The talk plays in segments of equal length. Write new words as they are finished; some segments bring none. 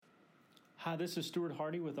Hi, this is Stuart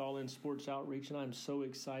Hardy with All In Sports Outreach, and I'm so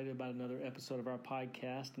excited about another episode of our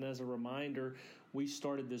podcast. And as a reminder, we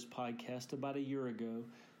started this podcast about a year ago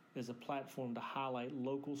as a platform to highlight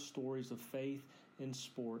local stories of faith in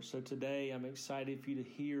sports. So today, I'm excited for you to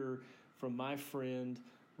hear from my friend,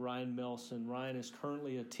 Ryan Melson. Ryan is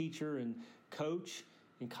currently a teacher and coach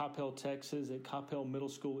in Coppell, Texas at Coppell Middle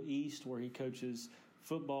School East, where he coaches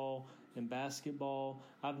football and basketball.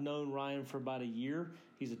 I've known Ryan for about a year.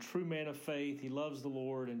 He's a true man of faith. He loves the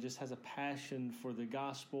Lord and just has a passion for the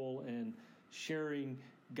gospel and sharing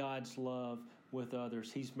God's love with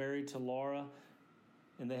others. He's married to Laura,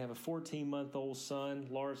 and they have a 14-month-old son.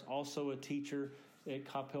 Laura's also a teacher at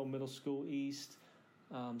Coppell Middle School East.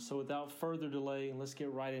 So without further delay, let's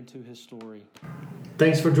get right into his story.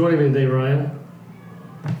 Thanks for joining me today, Ryan.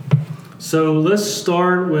 So let's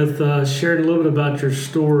start with sharing a little bit about your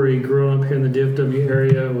story growing up here in the DFW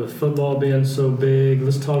area with football being so big.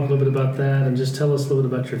 Let's talk a little bit about that and just tell us a little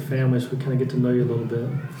bit about your family so we kind of get to know you a little bit.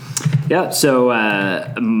 Yeah, so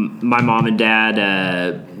my mom and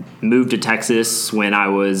dad moved to Texas when I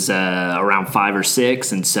was around 5 or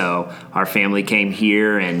 6, and so our family came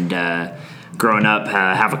here. And growing up,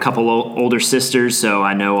 have a couple older sisters, so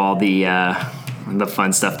I know all the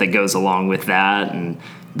fun stuff that goes along with that and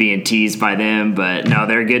being teased by them. But no,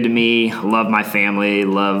 they're good to me. Love my family.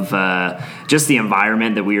 Love just the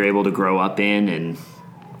environment that we were able to grow up in. And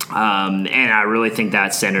I really think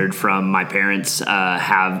that centered from my parents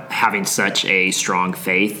having such a strong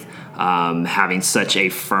faith, having such a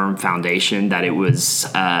firm foundation that it was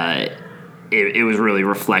really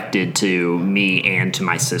reflected to me and to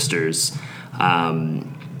my sisters.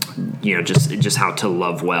 Just how to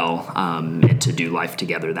love well and to do life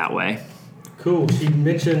together that way. Cool. So you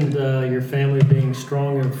mentioned your family being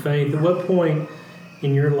strong in faith. At what point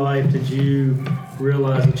in your life did you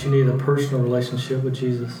realize that you needed a personal relationship with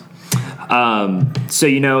Jesus?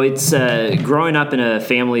 It's growing up in a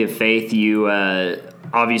family of faith. You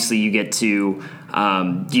obviously you get to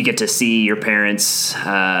see your parents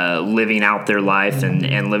living out their life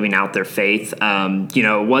and living out their faith.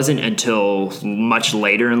 It wasn't until much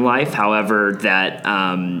later in life, however,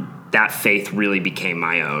 that faith really became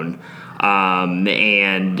my own.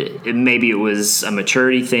 Maybe it was a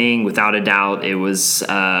maturity thing. Without a doubt, it was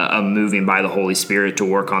a moving by the Holy Spirit to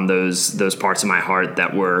work on those parts of my heart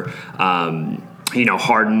that were,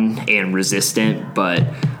 hardened and resistant. But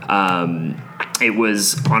it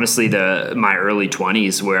was honestly my early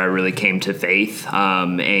 20s where I really came to faith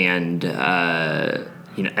and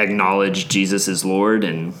acknowledged Jesus as Lord,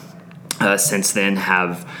 and since then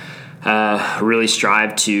have really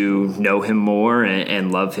strive to know him more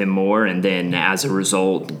and love him more, and then as a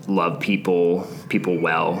result love people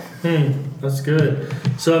well. That's good.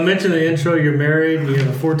 So I mentioned in the intro you're married, you have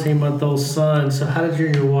a 14-month-old son. So how did you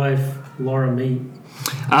and your wife Laura meet?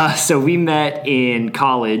 So we met in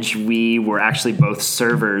college. We were actually both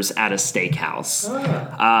servers at a steakhouse.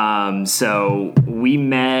 So we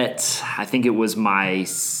met, I think it was my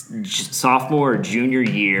sophomore or junior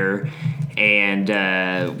year,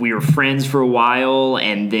 and we were friends for a while,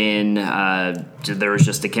 and then there was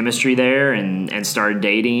just a chemistry there, and started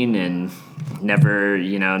dating, and never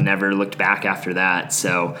looked back after that.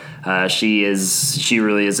 So she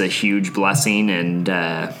really is a huge blessing, and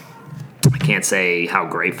I can't say how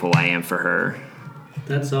grateful I am for her.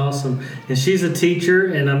 That's awesome. And she's a teacher,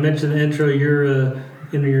 and I mentioned in the intro you're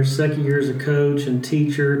in your second year as a coach and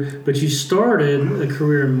teacher, but you started a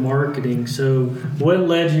career in marketing. So what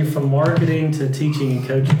led you from marketing to teaching and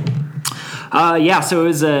coaching? So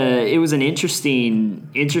it was an interesting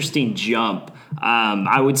jump.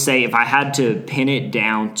 I would say if I had to pin it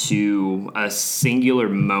down to a singular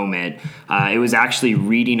moment, it was actually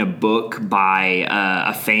reading a book by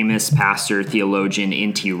a famous pastor, theologian,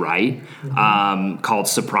 N.T. Wright, called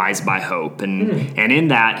Surprised by Hope. And in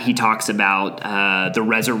that, he talks about the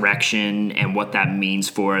resurrection and what that means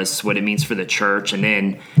for us, what it means for the church, and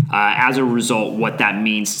then as a result, what that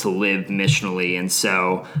means to live missionally. And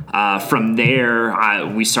so from there,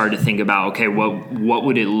 we started to think about, okay, what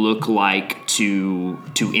would it look like to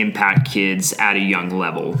impact kids at a young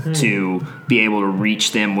level, to be able to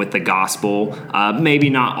reach them with the gospel,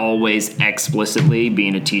 maybe not always explicitly.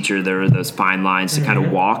 Being a teacher, there are those fine lines to kind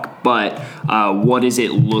of walk, but what does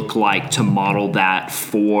it look like to model that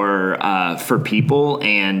for people?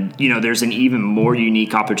 And there's an even more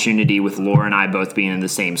unique opportunity with Laura and I both being in the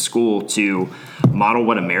same school to model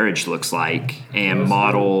what a marriage looks like, and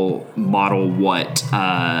model what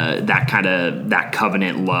that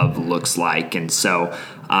covenant love looks like. And so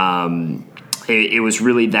it was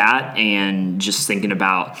really that, and just thinking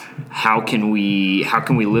about how can we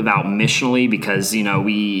live out missionally, because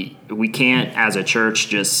we can't as a church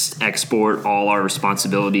just export all our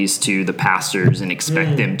responsibilities to the pastors and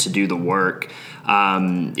expect them to do the work.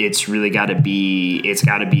 It's really got to be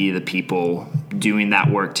the people doing that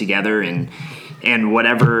work together, and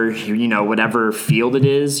whatever field it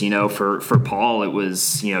is, for Paul, it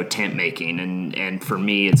was, tent making. And for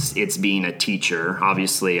me, it's being a teacher.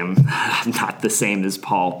 Obviously I'm not the same as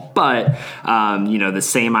Paul, but, the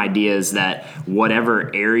same idea is that whatever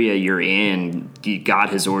area you're in, God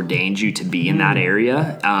has ordained you to be in that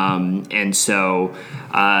area. And so,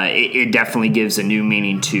 it definitely gives a new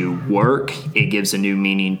meaning to work. It gives a new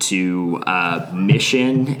meaning to,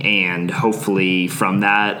 mission, and hopefully from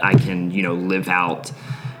that I can, live out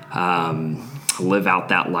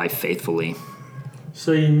that life faithfully.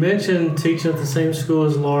 So you mentioned teaching at the same school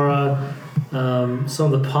as Laura.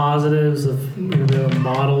 Some of the positives of being a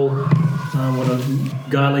model, what a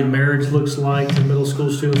godly marriage looks like to middle school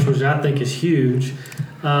students, which I think is huge.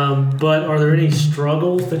 But are there any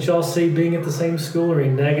struggles that y'all see being at the same school, or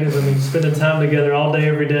any negatives? I mean, spending time together all day,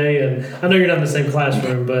 every day, and I know you're not in the same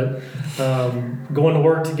classroom, but going to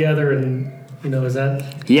work together, and is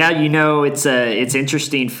that? Yeah, it's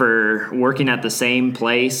interesting for working at the same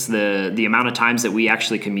place. The amount of times that we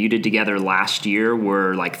actually commuted together last year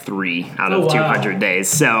were like 3 out of 200 days.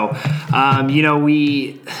 So,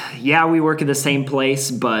 we work at the same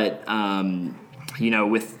place, but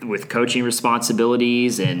with coaching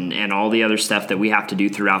responsibilities and all the other stuff that we have to do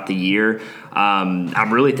throughout the year,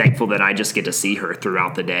 I'm really thankful that I just get to see her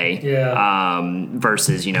throughout the day. Yeah.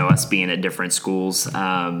 Versus, us being at different schools.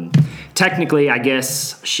 Technically, I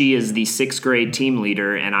guess she is the 6th grade team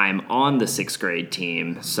leader, and I am on the 6th grade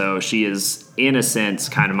team. So she is, in a sense,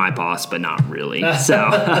 kind of my boss, but not really.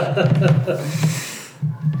 So.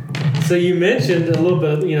 So you mentioned a little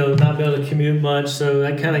bit, not being able to commute much. So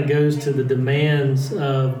that kind of goes to the demands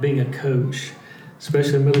of being a coach,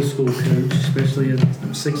 especially a middle school coach, especially at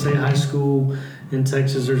 6A high school in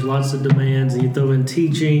Texas. There's lots of demands. And you throw in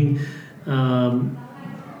teaching.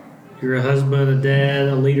 You're a husband, a dad,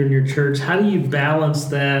 a leader in your church. How do you balance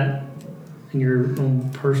that in your own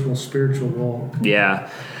personal spiritual walk? Yeah.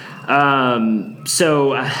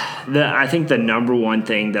 So I think the number one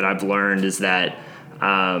thing that I've learned is that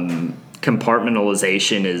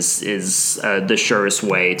compartmentalization is the surest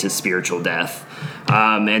way to spiritual death.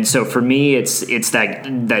 And so for me, it's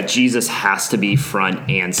that Jesus has to be front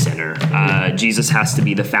and center. Jesus has to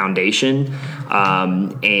be the foundation.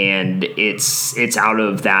 And it's out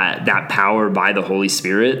of that power by the Holy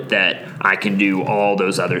Spirit that I can do all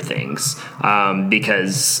those other things.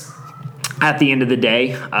 Because at the end of the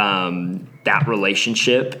day, that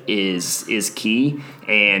relationship is key,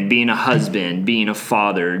 and being a husband, being a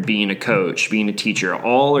father, being a coach, being a teacher,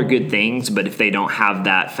 all are good things, but if they don't have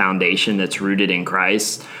that foundation that's rooted in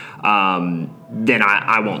Christ, then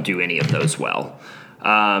I won't do any of those well.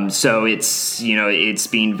 So it's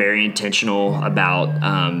being very intentional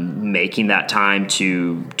about making that time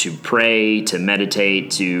to pray, to meditate,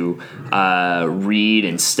 to read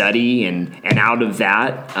and study, and out of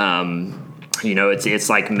that, it's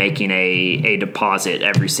like making a deposit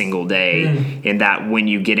every single day. In that when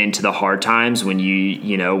you get into the hard times, when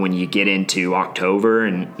you get into October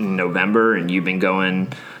and November, and you've been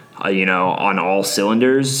going, on all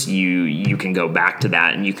cylinders, you can go back to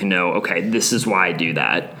that, and you can know, okay, this is why I do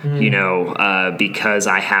that. Because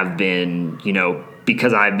I have been,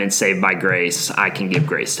 because I've been saved by grace, I can give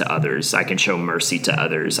grace to others. I can show mercy to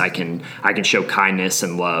others. I can show kindness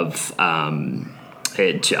and love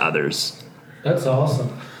to others. That's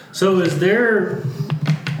awesome. So is there,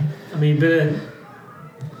 you've been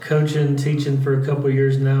coaching, teaching for a couple of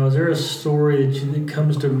years now. Is there a story that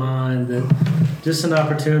comes to mind, that just an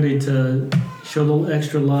opportunity to show a little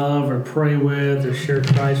extra love or pray with or share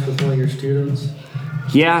Christ with one of your students?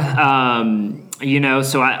 Yeah.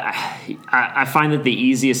 So I find that the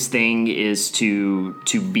easiest thing is to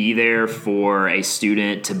be there for a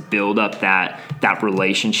student, to build up that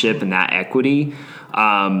relationship and that equity.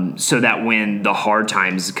 So that when the hard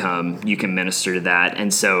times come, you can minister to that.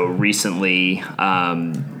 And so recently,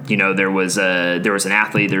 there was an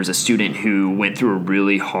athlete, there was a student who went through a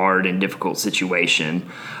really hard and difficult situation.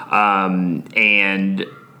 And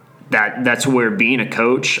that's where being a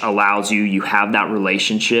coach allows you have that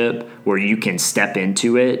relationship where you can step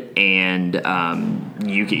into it, and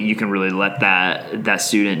you can really let that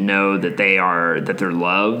student know that they're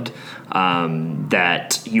loved,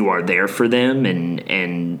 that you are there for them,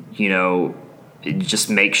 and just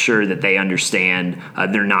make sure that they understand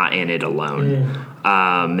they're not in it alone.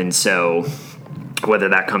 And so whether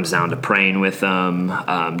that comes down to praying with them,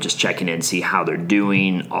 just checking in, see how they're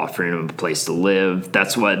doing, offering them a place to live.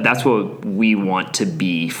 That's what we want to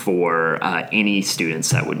be for any students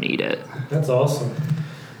that would need it. That's awesome.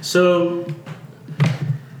 So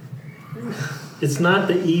it's not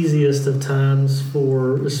the easiest of times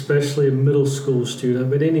for especially a middle school student,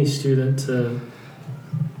 but any student to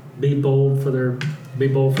be bold for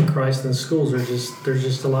Christ in schools. There's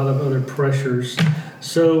just a lot of other pressures.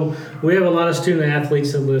 So we have a lot of student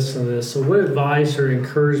athletes that listen to this. So what advice or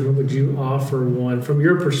encouragement would you offer one from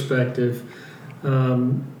your perspective,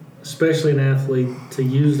 especially an athlete, to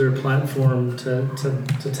use their platform to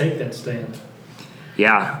take that stand?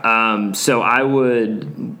 Yeah. So I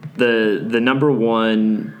would, the number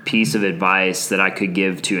one piece of advice that I could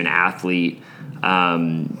give to an athlete,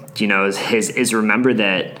 is remember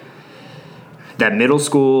that middle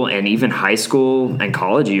school and even high school and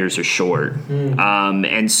college years are short.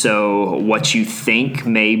 And so what you think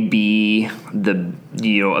may be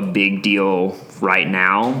a big deal right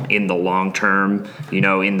now, in the long term,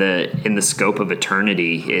 in the scope of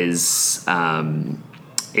eternity, is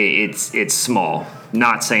it's small.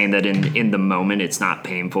 Not saying that in the moment it's not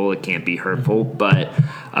painful, it can't be hurtful, but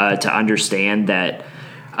to understand that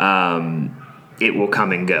it will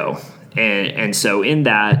come and go. And so in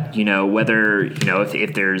that, whether,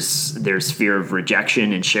 if there's fear of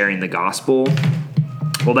rejection and sharing the gospel,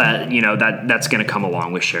 well, that's going to come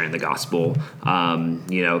along with sharing the gospel.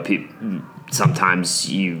 Sometimes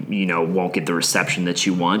you won't get the reception that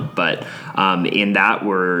you want, but in that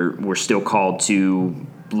we're still called to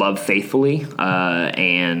love faithfully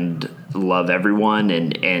and love everyone,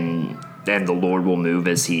 and the Lord will move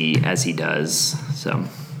as he does. So.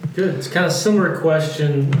 Good. It's kind of a similar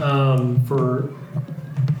question for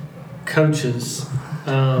coaches.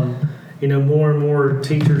 More and more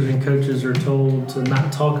teachers and coaches are told to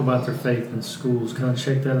not talk about their faith in schools, kind of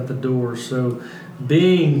check that at the door. So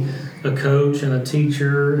being a coach and a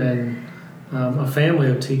teacher and a family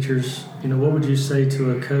of teachers, what would you say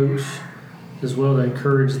to a coach as well to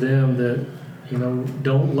encourage them that,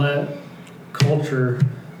 don't let culture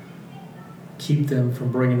keep them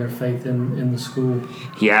from bringing their faith in the school?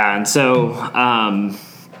 Yeah, and so,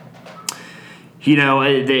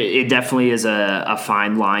 it definitely is a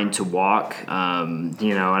fine line to walk. And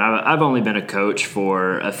I've only been a coach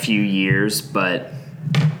for a few years, but,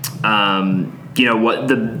 what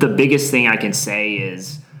the biggest thing I can say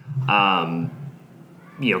is,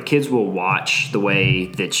 kids will watch the way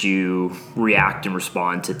that you react and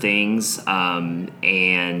respond to things,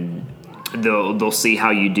 and they'll see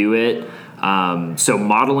how you do it. So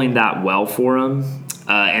modeling that well for them,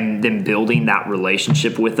 and then building that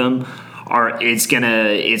relationship with them, it's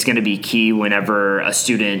gonna be key whenever a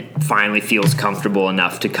student finally feels comfortable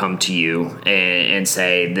enough to come to you and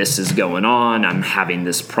say, "This is going on. I'm having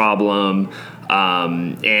this problem."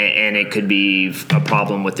 And it could be a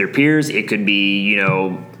problem with their peers. It could be,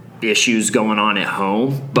 issues going on at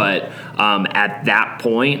home. But at that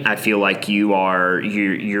point, I feel like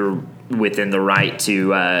you're within the right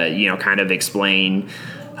to, kind of explain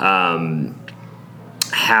how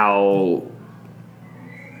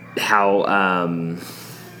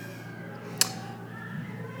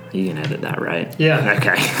you can edit that, right? Yeah.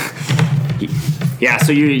 Okay. Yeah,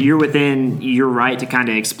 so you're within your right to kind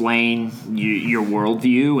of explain your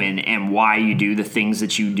worldview and why you do the things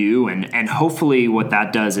that you do, and hopefully what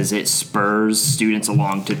that does is it spurs students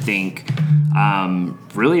along to think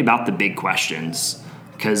really about the big questions,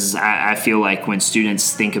 because I feel like when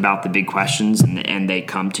students think about the big questions and they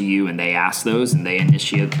come to you and they ask those and they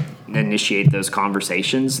initiate those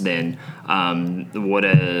conversations, then what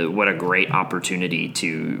a great opportunity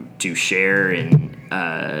to share in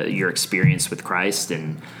your experience with Christ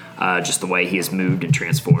and just the way He has moved and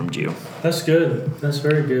transformed you. That's good. That's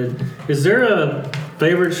very good. Is there a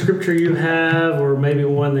favorite scripture you have, or maybe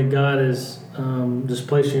one that God has just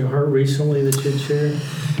placed in your heart recently that you'd share?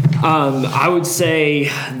 I would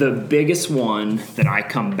say the biggest one that I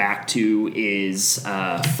come back to is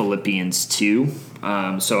Philippians 2.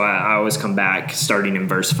 So I always come back starting in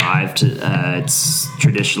verse 5. It's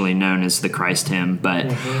traditionally known as the Christ hymn, but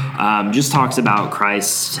just talks about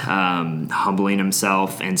Christ humbling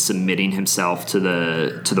himself and submitting himself to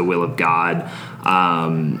the will of God.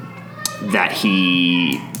 That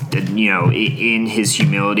he, in his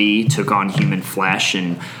humility took on human flesh,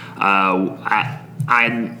 and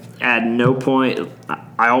I at no point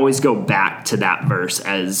I always go back to that verse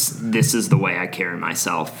as this is the way I carry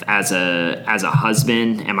myself as a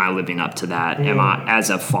husband. Am I living up to that? Am I,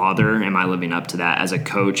 as a father, am I living up to that? As a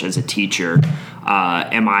coach, as a teacher,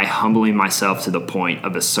 am I humbling myself to the point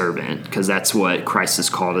of a servant? Because that's what Christ has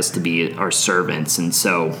called us to be, our servants. And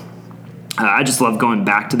so I just love going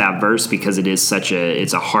back to that verse because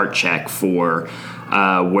it's a heart check for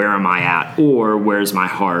where am I at, or where's my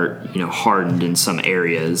heart, hardened in some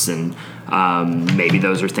areas, and maybe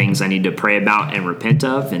those are things I need to pray about and repent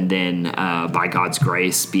of, and then by God's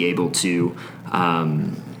grace be able to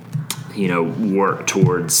work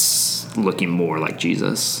towards looking more like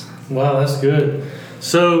Jesus. Wow, that's good.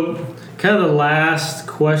 So kind of the last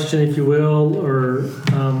question, if you will, or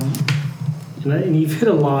and you've hit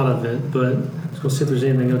a lot of it, but let's go see if there's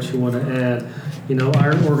anything else you want to add.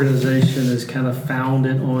 Our organization is kind of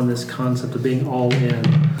founded on this concept of being all in.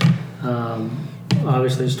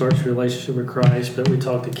 Obviously, it starts your relationship with Christ, but we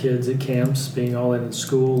talk to kids at camps, being all in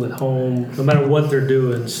school, at home, no matter what they're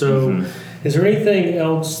doing. So is there anything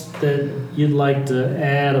else that you'd like to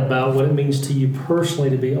add about what it means to you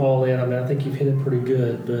personally to be all in? I mean, I think you've hit it pretty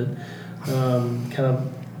good, but kind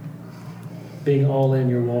of being all in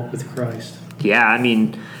your walk with Christ. Yeah, I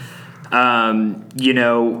mean, I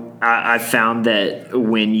found that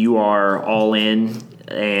when you are all in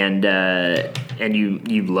and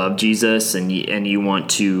you love Jesus and you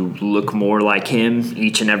want to look more like him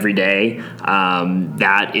each and every day,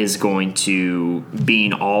 that is going to,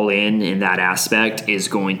 being all in that aspect is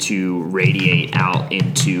going to radiate out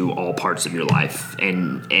into all parts of your life.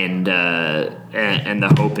 And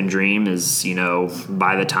the hope and dream is,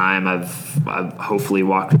 by the time I've hopefully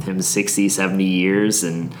walked with him 60, 70 years,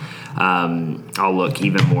 and I'll look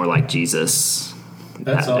even more like Jesus.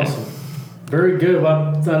 That's awesome. Very good.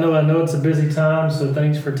 Well, I know it's a busy time, so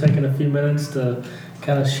thanks for taking a few minutes to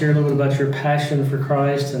kind of share a little bit about your passion for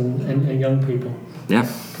Christ and young people. Yeah,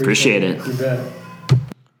 appreciate it. You bet.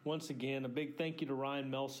 Once again, a big thank you to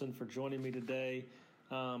Ryan Melson for joining me today.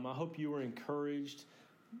 I hope you were encouraged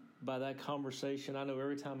by that conversation. I know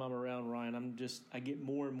every time I'm around Ryan, I get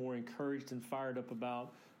more and more encouraged and fired up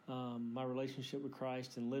about my relationship with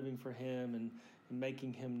Christ and living for him and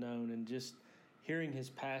making him known, and just hearing his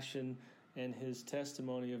passion and his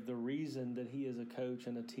testimony of the reason that he is a coach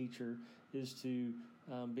and a teacher is to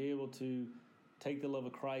be able to take the love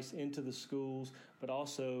of Christ into the schools, but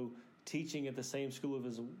also teaching at the same school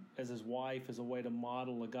as his wife as a way to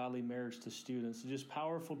model a godly marriage to students. Just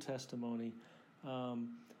powerful testimony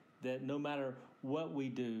that no matter what we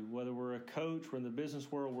do, whether we're a coach, we're in the business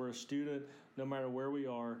world, we're a student, no matter where we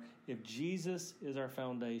are, if Jesus is our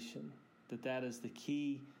foundation, that is the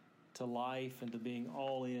key to life and to being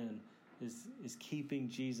all in, is keeping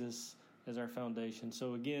Jesus as our foundation.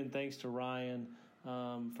 So again, thanks to Ryan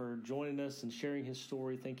for joining us and sharing his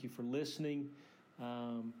story. Thank you for listening.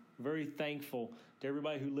 Very thankful to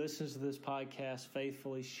everybody who listens to this podcast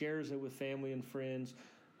faithfully, shares it with family and friends,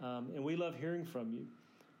 and we love hearing from you.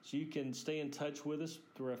 So you can stay in touch with us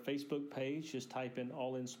through our Facebook page. Just type in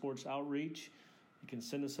All In Sports Outreach. You can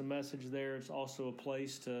send us a message there. It's also a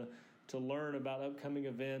place to learn about upcoming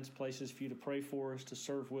events, places for you to pray for us, to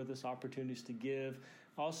serve with us, opportunities to give.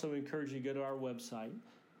 I also encourage you to go to our website,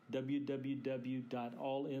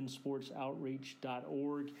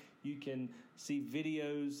 www.allinsportsoutreach.org. You can see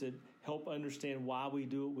videos that help understand why we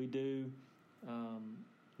do what we do,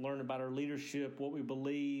 learn about our leadership, what we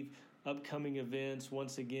believe, upcoming events.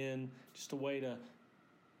 Once again, just a way to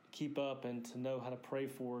keep up and to know how to pray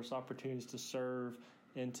for us, opportunities to serve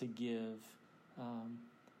and to give.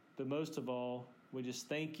 But most of all, we just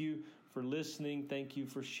thank you for listening. Thank you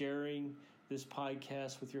for sharing this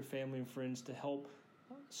podcast with your family and friends to help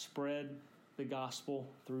spread the gospel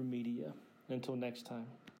through media. Until next time.